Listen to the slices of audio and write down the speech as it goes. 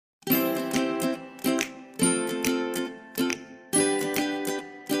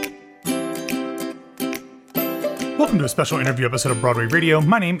Welcome to a special interview episode of Broadway Radio.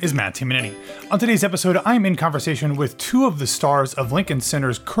 My name is Matt Timonini. On today's episode, I'm in conversation with two of the stars of Lincoln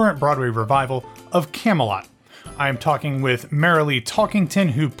Center's current Broadway revival of Camelot. I am talking with Marilee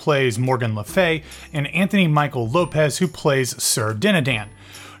Talkington, who plays Morgan Le Fay, and Anthony Michael Lopez, who plays Sir Dinadan.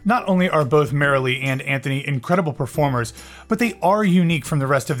 Not only are both Marilee and Anthony incredible performers, but they are unique from the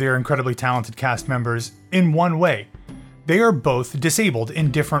rest of their incredibly talented cast members in one way. They are both disabled in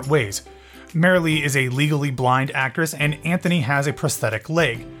different ways. Marilee is a legally blind actress, and Anthony has a prosthetic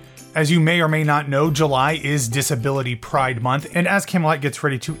leg. As you may or may not know, July is Disability Pride Month, and as Camelot gets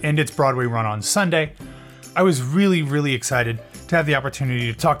ready to end its Broadway run on Sunday, I was really excited to have the opportunity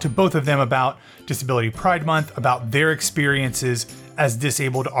to talk to both of them about Disability Pride Month, about their experiences as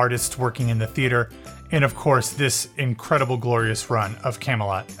disabled artists working in the theater, and of course, this incredible, glorious run of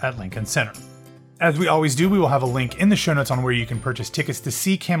Camelot at Lincoln Center. As we always do, we will have a link in the show notes on where you can purchase tickets to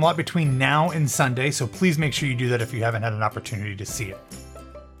see Camelot between now and Sunday, so please make sure you do that if you haven't had an opportunity to see it.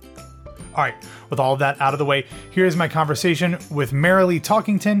 All right, with all of that out of the way, here's my conversation with Marilee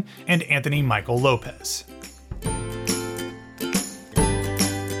Talkington and Anthony Michael Lopez.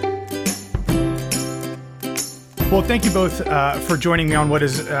 Well, thank you both for joining me on what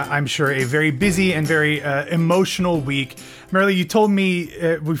is, I'm sure, a very busy and very emotional week. Marilee, you told me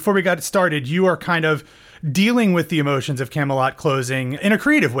before we got started, you are kind of dealing with the emotions of Camelot closing in a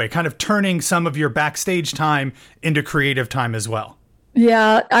creative way, kind of turning some of your backstage time into creative time as well.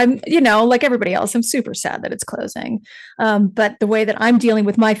 Yeah, I'm, like everybody else, I'm super sad that it's closing. But the way that I'm dealing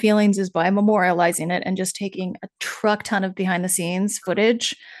with my feelings is by memorializing it and just taking a truck ton of behind the scenes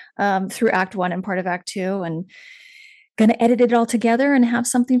footage through Act 1 and part of Act 2 and going to edit it all together and have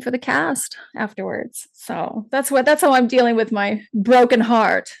something for the cast afterwards. So that's how I'm dealing with my broken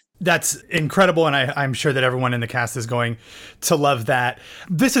heart. That's incredible, and I'm sure that everyone in the cast is going to love that.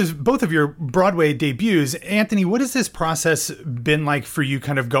 This is both of your Broadway debuts. Anthony, what has this process been like for you,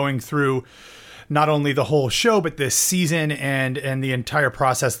 kind of going through not only the whole show, but this season and the entire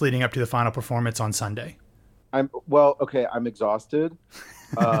process leading up to the final performance on Sunday? I'm exhausted,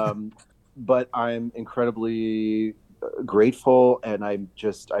 but I'm incredibly grateful, and I've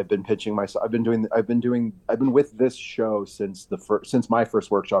been pitching myself. I've been with this show since my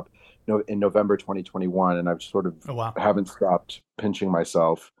first workshop, in November 2021, and I've sort of haven't stopped pinching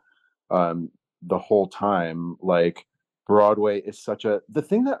myself the whole time. Like, Broadway is the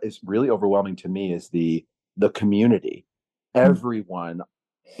thing that is really overwhelming to me is the community. Everyone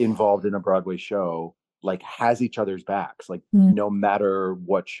involved in a Broadway show has each other's backs, no matter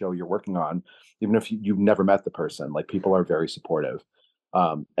what show you're working on, even if you've never met the person, people are very supportive.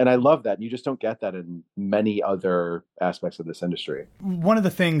 And I love that. You just don't get that in many other aspects of this industry. One of the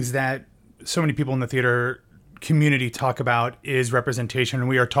things that so many people in the theater community talk about is representation. And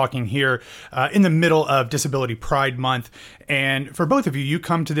we are talking here in the middle of Disability Pride Month. And for both of you, you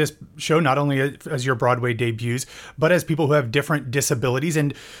come to this show not only as your Broadway debuts, but as people who have different disabilities.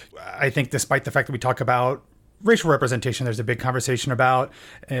 And I think despite the fact that we talk about racial representation, there's a big conversation about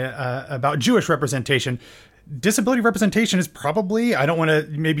Jewish representation. Disability representation is probably, I don't want to,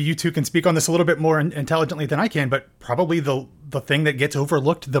 maybe you two can speak on this a little bit more intelligently than I can, but probably the thing that gets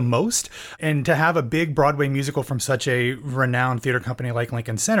overlooked the most. And to have a big Broadway musical from such a renowned theater company like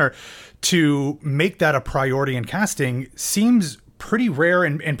Lincoln Center to make that a priority in casting seems pretty rare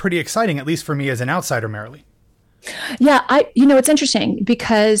and pretty exciting, at least for me as an outsider, Marilee. Yeah, it's interesting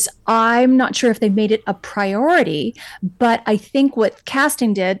because I'm not sure if they made it a priority, but I think what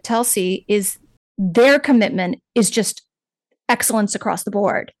casting did, Telsey, is their commitment is just excellence across the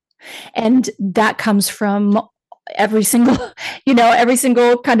board. And that comes from every single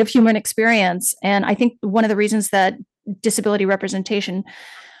kind of human experience. And I think one of the many reasons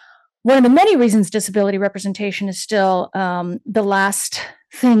disability representation is still the last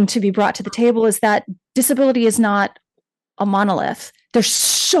thing to be brought to the table is that disability is not a monolith. There's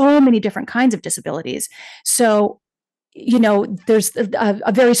so many different kinds of disabilities. So, there's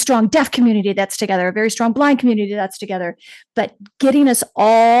a very strong deaf community that's together, a very strong blind community that's together, but getting us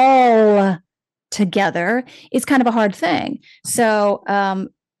all together is kind of a hard thing. So,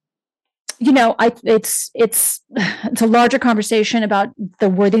 it's a larger conversation about the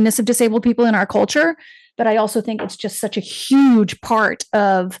worthiness of disabled people in our culture, but I also think it's just such a huge part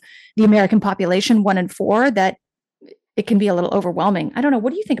of the American population, 1 in 4, that it can be a little overwhelming. I don't know.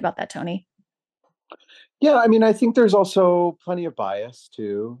 What do you think about that, Tony? Yeah, I think there's also plenty of bias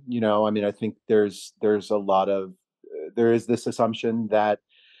too. I think there is this assumption that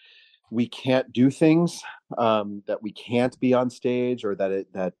we can't do things, that we can't be on stage, or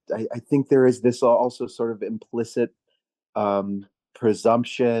that I think there is this also sort of implicit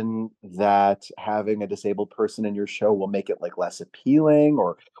presumption that having a disabled person in your show will make it like less appealing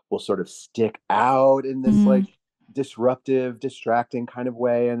or will sort of stick out in this like disruptive, distracting kind of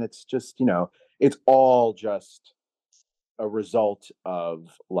way. And it's just, it's all just a result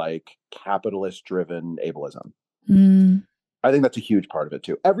of like capitalist driven ableism. I think that's a huge part of it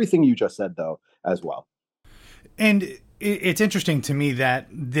too. Everything you just said though, as well. And it's interesting to me that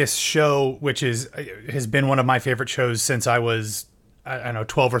this show, which has been one of my favorite shows since I was, I don't know,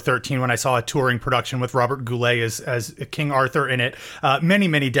 12 or 13 when I saw a touring production with Robert Goulet as King Arthur in it many,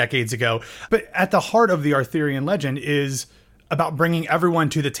 many decades ago. But at the heart of the Arthurian legend is about bringing everyone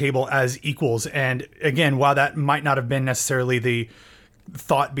to the table as equals. And again, while that might not have been necessarily the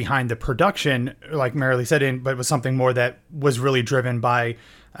thought behind the production, like Marilee said, but it was something more that was really driven by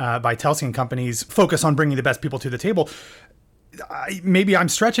Talkington Company's focus on bringing the best people to the table. Maybe I'm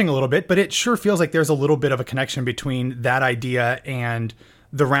stretching a little bit, but it sure feels like there's a little bit of a connection between that idea and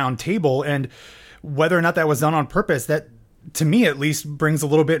the round table. And whether or not that was done on purpose, that to me at least brings a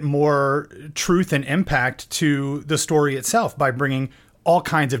little bit more truth and impact to the story itself by bringing all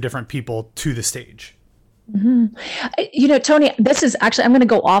kinds of different people to the stage. Tony, this is actually, I'm going to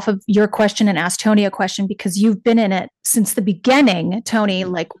go off of your question and ask Tony a question because you've been in it since the beginning. Tony,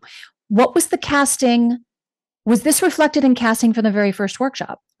 like, what was the casting? Was this reflected in casting for the very first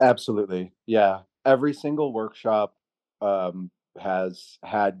workshop? Absolutely. Yeah. Every single workshop has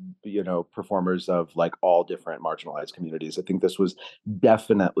had, performers of like all different marginalized communities. I think this was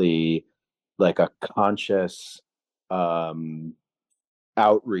definitely like a conscious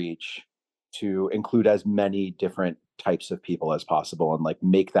outreach to include as many different types of people as possible and like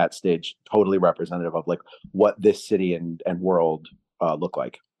make that stage totally representative of like what this city and world look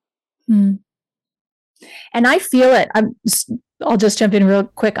like. And I feel it. I'll just jump in real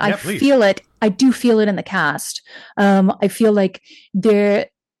quick. Yeah, please. Feel it. I do feel it in the cast. I feel like the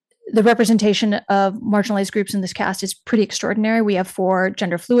representation of marginalized groups in this cast is pretty extraordinary. We have 4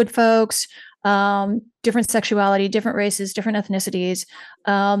 gender fluid folks, different sexuality, different races, different ethnicities,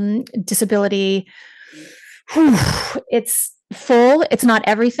 disability. It's full. It's not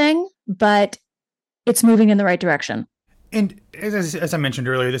everything, but it's moving in the right direction. And as I mentioned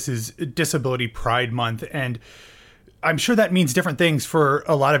earlier, this is Disability Pride Month, and I'm sure that means different things for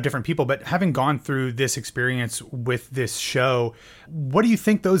a lot of different people, but having gone through this experience with this show, what do you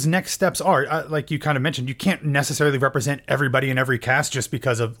think those next steps are? Like you kind of mentioned, you can't necessarily represent everybody in every cast just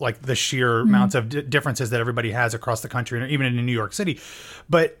because of like the sheer amounts of differences that everybody has across the country and even in New York City.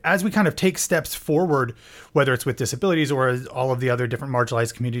 But as we kind of take steps forward, whether it's with disabilities or all of the other different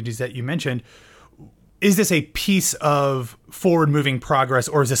marginalized communities that you mentioned, is this a piece of forward-moving progress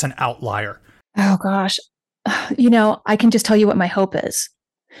or is this an outlier? Oh, gosh. I can just tell you what my hope is.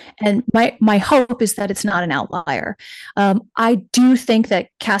 And my hope is that it's not an outlier. I do think that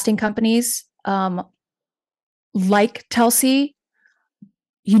casting companies like Telsey,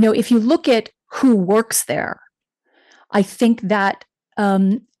 if you look at who works there, I think that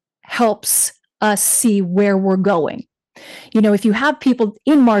helps us see where we're going. If you have people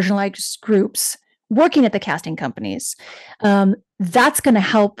in marginalized groups working at the casting companies, that's going to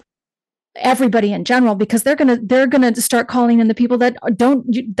help everybody in general, because they're going to start calling in the people that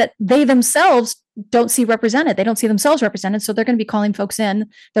they themselves don't see represented. They don't see themselves represented. So they're going to be calling folks in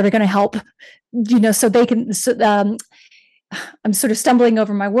that are going to help, so they can, I'm sort of stumbling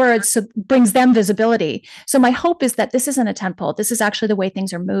over my words. So it brings them visibility. So my hope is that this isn't a tentpole. This is actually the way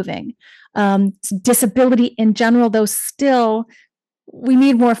things are moving. Disability in general, though, still, we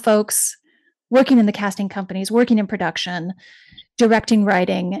need more folks working in the casting companies, working in production, directing,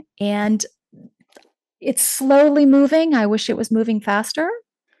 writing, and it's slowly moving. I wish it was moving faster.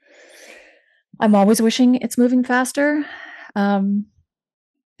 I'm always wishing it's moving faster. Yeah,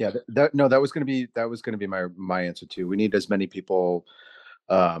 that was going to be my answer too. We need as many people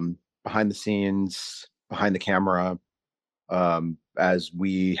behind the scenes, behind the camera, as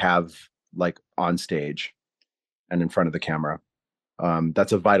we have like on stage and in front of the camera.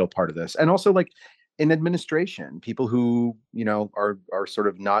 That's a vital part of this. And also like in administration, people who, are sort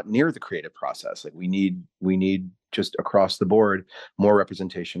of not near the creative process. Like we need just across the board more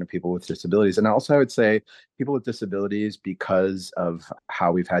representation of people with disabilities. And also I would say people with disabilities, because of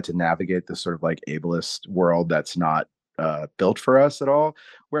how we've had to navigate this sort of like ableist world that's not built for us at all,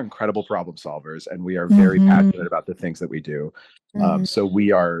 we're incredible problem solvers and we are very passionate about the things that we do. So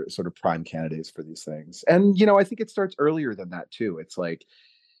we are sort of prime candidates for these things. And, I think it starts earlier than that too. It's like,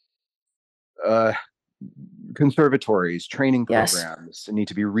 conservatories, training Yes. programs need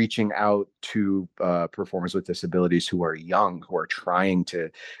to be reaching out to performers with disabilities who are young, who are trying to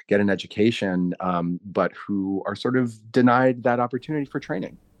get an education, but who are sort of denied that opportunity for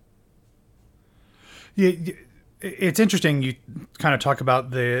training. Yeah, it's interesting. You kind of talk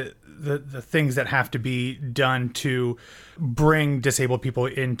about the things that have to be done to bring disabled people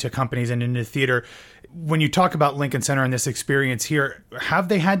into companies and into theater. When you talk about Lincoln Center and this experience here, have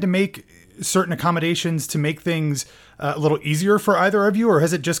they had to make certain accommodations to make things a little easier for either of you, or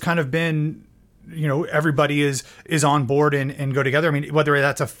has it just kind of been, everybody is on board and go together? I mean, whether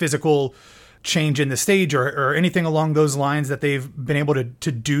that's a physical change in the stage or anything along those lines that they've been able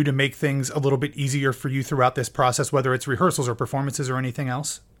to do to make things a little bit easier for you throughout this process, whether it's rehearsals or performances or anything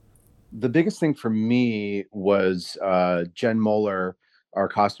else? The biggest thing for me was Jen Moeller, our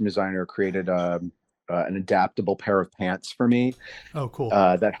costume designer, created an adaptable pair of pants for me. Oh, cool.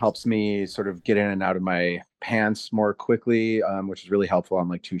 That helps me sort of get in and out of my pants more quickly, which is really helpful on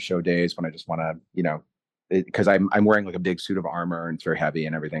like 2 show days when I just want to, because I'm wearing like a big suit of armor and it's very heavy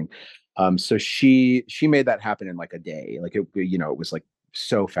and everything. So she made that happen in like a day. Like it was like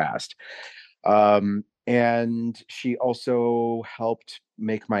so fast. And she also helped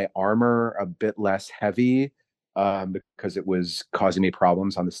make my armor a bit less heavy, because it was causing me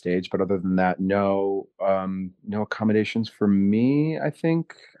problems on the stage. But other than that, no accommodations for me. I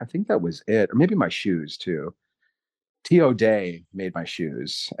think that was it. Or maybe my shoes too. T.O. Day made my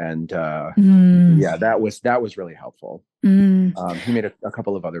shoes, and yeah, that was really helpful. He made a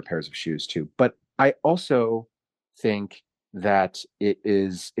couple of other pairs of shoes too. But I also think that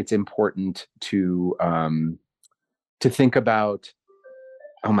it's important to think about.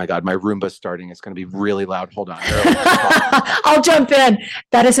 Oh my God, my Roomba's starting. It's going to be really loud. Hold on. I'll jump in.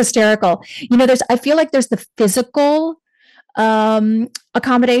 That is hysterical. I feel like there's the physical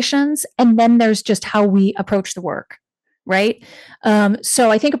accommodations, and then there's just how we approach the work, right? So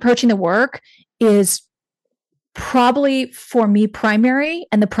I think approaching the work is probably for me primary,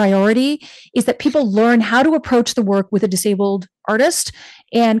 and the priority is that people learn how to approach the work with a disabled artist,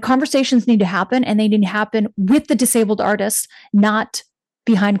 and conversations need to happen, and they need to happen with the disabled artist, not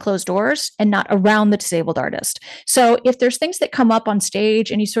behind closed doors and not around the disabled artist. So if there's things that come up on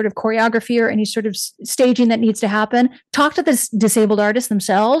stage, any sort of choreography or any sort of staging that needs to happen, talk to the disabled artists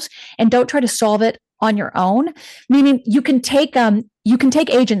themselves and don't try to solve it on your own. Meaning you can take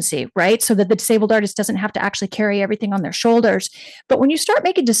agency, right? So that the disabled artist doesn't have to actually carry everything on their shoulders. But when you start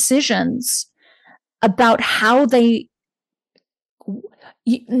making decisions about how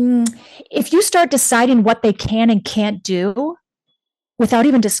if you start deciding what they can and can't do without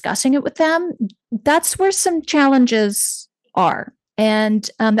even discussing it with them, that's where some challenges are. And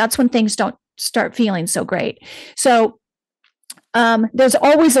that's when things don't start feeling so great. So there's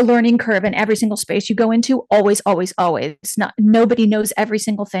always a learning curve in every single space you go into. Always, always, always. Nobody knows every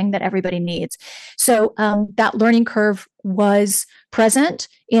single thing that everybody needs. So that learning curve was present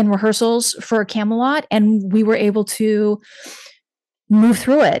in rehearsals for Camelot, and we were able to move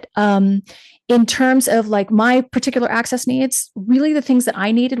through it. In terms of like my particular access needs, really the things that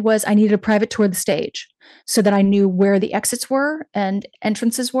I needed a private tour of the stage so that I knew where the exits were and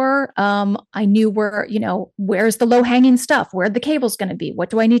entrances were. I knew where's the low hanging stuff, where the cable's going to be, what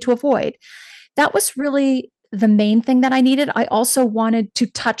do I need to avoid? That was really the main thing that I needed. I also wanted to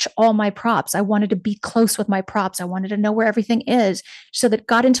touch all my props. I wanted to be close with my props. I wanted to know where everything is so that it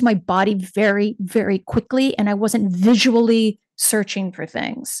got into my body very, very quickly, and I wasn't visually searching for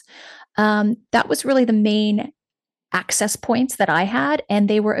things. That was really the main access points that I had, and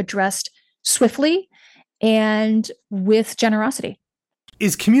they were addressed swiftly and with generosity.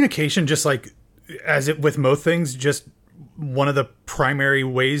 Is communication, just like as it with most things, just one of the primary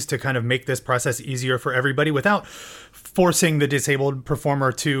ways to kind of make this process easier for everybody without forcing the disabled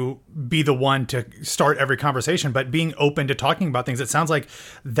performer to be the one to start every conversation, but being open to talking about things? It sounds like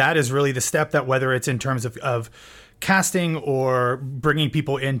that is really the step, that whether it's in terms of casting or bringing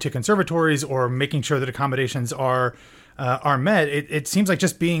people into conservatories or making sure that accommodations are met, it seems like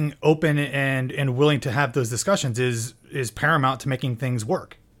just being open and willing to have those discussions is paramount to making things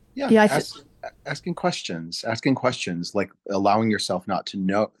work. Yeah. Asking questions, like allowing yourself not to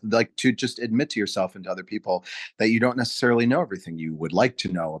know, like to just admit to yourself and to other people that you don't necessarily know everything you would like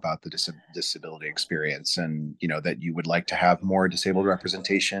to know about the disability experience, and that you would like to have more disabled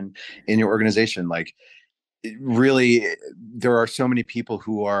representation in your organization. Like, really, there are so many people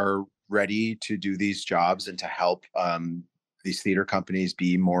who are ready to do these jobs and to help these theater companies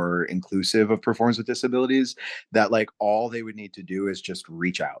be more inclusive of performers with disabilities, that like all they would need to do is just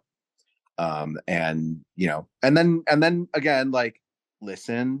reach out. And then again, like,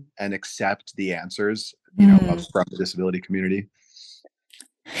 listen and accept the answers, from the disability community.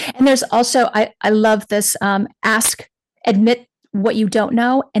 And there's also, I love this, admit what you don't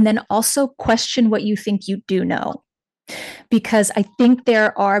know, and then also question what you think you do know. Because I think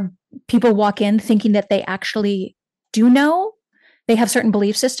there are people walk in thinking that they actually do know. They have certain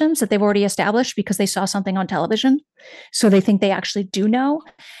belief systems that they've already established because they saw something on television. So they think they actually do know.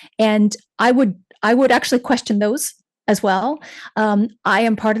 And I would actually question those as well. I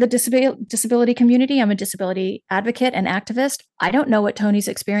am part of the disability community. I'm a disability advocate and activist. I don't know what Tony's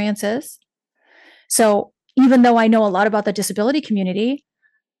experience is. So even though I know a lot about the disability community,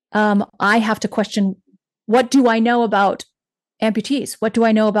 I have to question, what do I know about amputees? What do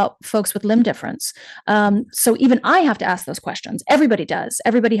I know about folks with limb difference? So even I have to ask those questions. Everybody does.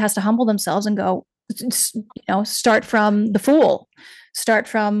 Everybody has to humble themselves and go, start from the fool, start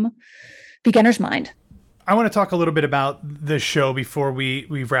from beginner's mind. I want to talk a little bit about the show before we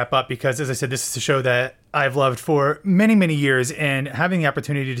wrap up, because as I said, this is a show that I've loved for many, many years, and having the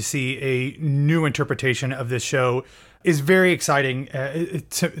opportunity to see a new interpretation of this show is very exciting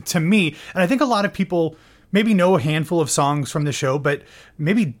to me. And I think a lot of people maybe know a handful of songs from the show, but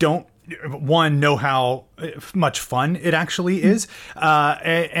maybe don't, one, know how much fun it actually is,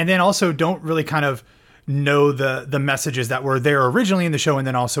 and then also don't really kind of know the messages that were there originally in the show and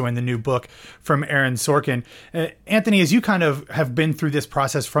then also in the new book from Aaron Sorkin. Anthony, as you kind of have been through this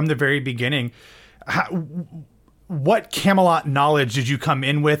process from the very beginning, what Camelot knowledge did you come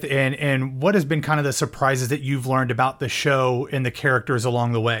in with, and what has been kind of the surprises that you've learned about the show and the characters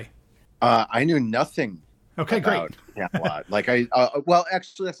along the way? I knew nothing. Okay, about Camelot. Well,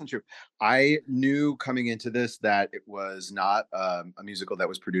 actually, that's not true. I knew coming into this that it was not a musical that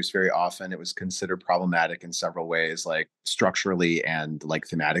was produced very often. It was considered problematic in several ways, like structurally and like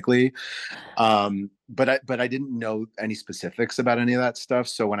thematically. But I didn't know any specifics about any of that stuff.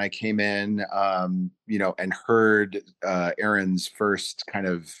 So when I came in, and heard Aaron's first kind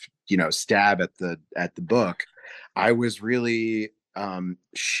of stab at the book, I was really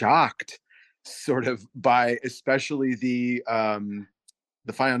shocked, sort of, by especially the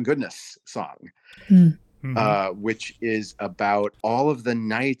Fine on Goodness song, which is about all of the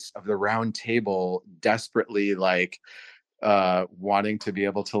knights of the Round Table desperately wanting to be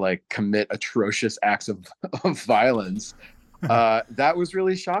able to commit atrocious acts of violence. That was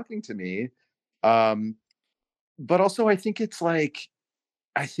really shocking to me. But also I think it's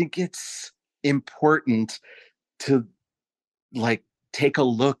important to take a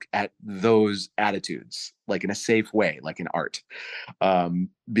look at those attitudes, in a safe way, in art,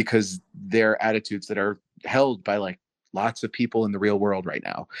 because they're attitudes that are held by lots of people in the real world right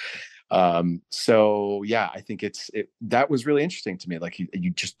now. So yeah, I think that was really interesting to me.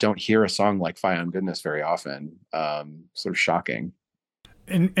 You just don't hear a song like Fine on Goodness very often. Sort of shocking.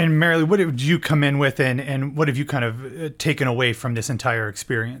 And Marilee, what did you come in with, and what have you kind of taken away from this entire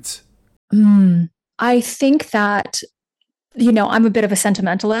experience? I think that, I'm a bit of a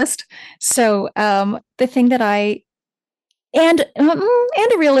sentimentalist. So the thing that and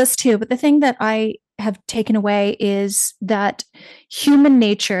a realist too, but the thing that I have taken away is that human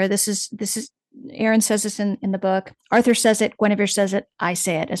nature, this is Aaron says this in the book, Arthur says it, Guinevere says it, I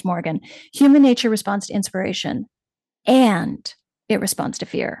say it as Morgan. Human nature responds to inspiration, and it responds to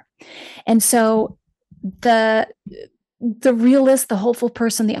fear. And so the realist, the hopeful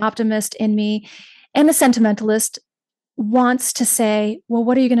person, the optimist in me, and the sentimentalist wants to say, well,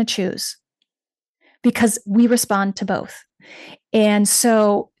 what are you going to choose? Because we respond to both. And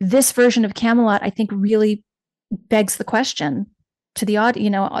so this version of Camelot, I think, really begs the question to the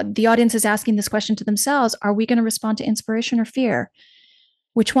audience. The audience is asking this question to themselves: are we going to respond to inspiration or fear?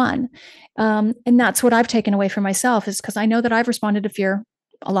 Which one? And that's what I've taken away from myself, is because I know that I've responded to fear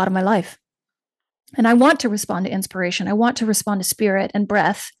a lot of my life. And I want to respond to inspiration. I want to respond to spirit and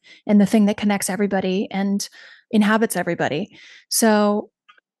breath and the thing that connects everybody and inhabits everybody. So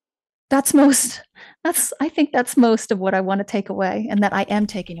I think that's most of what I want to take away, and that I am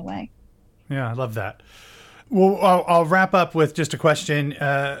taking away. Yeah, I love that. Well, I'll wrap up with just a question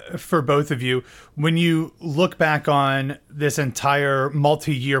for both of you. When you look back on this entire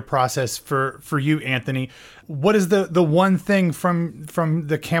multi-year process for you, Anthony, what is the one thing from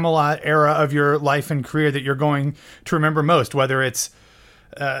the Camelot era of your life and career that you're going to remember most, whether it's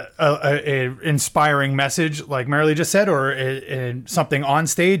a inspiring message like Marilee just said, or something on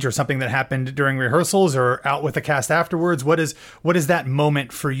stage, or something that happened during rehearsals or out with the cast afterwards? What is that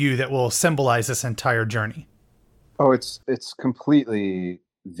moment for you that will symbolize this entire journey? Oh, it's completely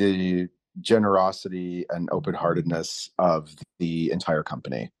the generosity and open-heartedness of the entire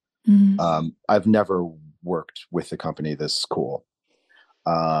company. I've never worked with a company this cool.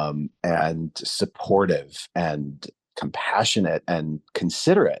 and supportive and compassionate and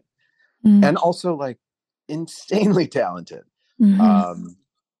considerate, and also like insanely talented.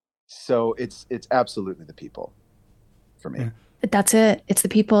 So it's absolutely the people for me. That's it. It's the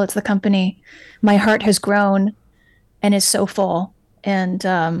people. It's the company. My heart has grown and is so full. And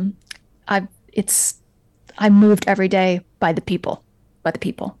I'm moved every day by the people, by the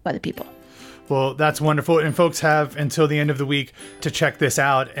people, by the people. Well, that's wonderful. And folks have until the end of the week to check this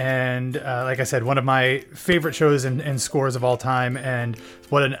out. And like I said, one of my favorite shows and scores of all time. And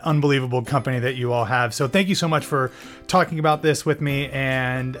what an unbelievable company that you all have. So thank you so much for talking about this with me,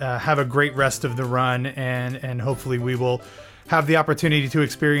 and have a great rest of the run. And hopefully we will have the opportunity to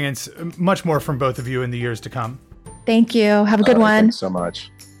experience much more from both of you in the years to come. Thank you. Have a good one. Thanks so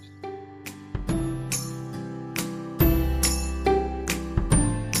much.